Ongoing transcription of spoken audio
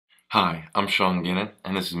Hi, I'm Sean Gannon,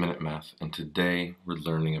 and this is Minute Math, and today we're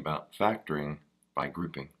learning about factoring by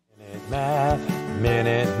grouping.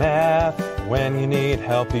 Minute Math, when you need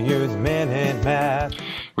help you use Minute Math.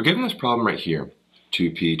 We're given this problem right here,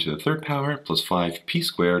 2p to the third power plus 5p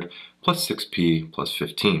squared plus 6p plus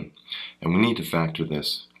 15, and we need to factor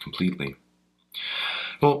this completely.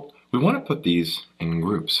 Well, we want to put these in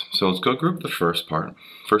groups, so let's go group the first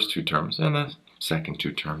two terms, and the second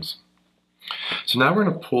two terms. So now we're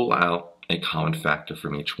going to pull out a common factor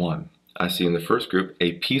from each one. I see in the first group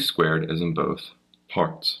a p squared is in both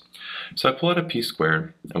parts. So I pull out a p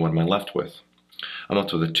squared, and what am I left with? I'm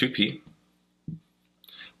left with a 2p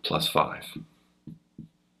plus 5.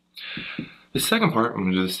 The second part, I'm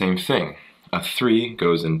going to do the same thing. A 3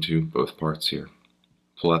 goes into both parts here.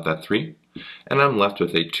 Pull out that 3, and I'm left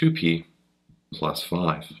with a 2p plus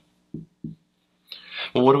 5.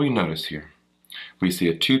 Well, what do we notice here? We see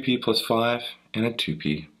a 2p plus 5 and a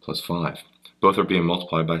 2p plus 5. Both are being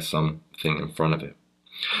multiplied by something in front of it.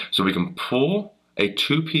 So we can pull a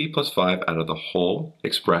 2p plus 5 out of the whole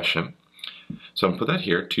expression. So I'm going to put that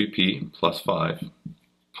here, 2p plus 5.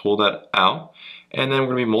 Pull that out, and then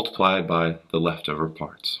we're going to be multiplied by the leftover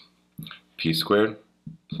parts. P squared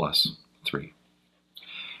plus 3.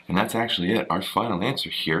 And that's actually it. Our final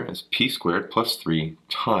answer here is p squared plus 3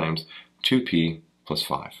 times 2p plus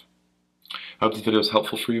 5. I hope this video was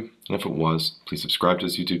helpful for you, and if it was, please subscribe to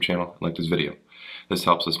this YouTube channel and like this video. This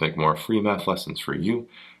helps us make more free math lessons for you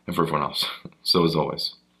and for everyone else. So as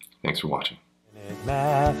always, thanks for watching.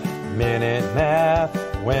 Minute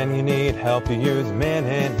Math, when you need help you use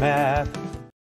Minute Math.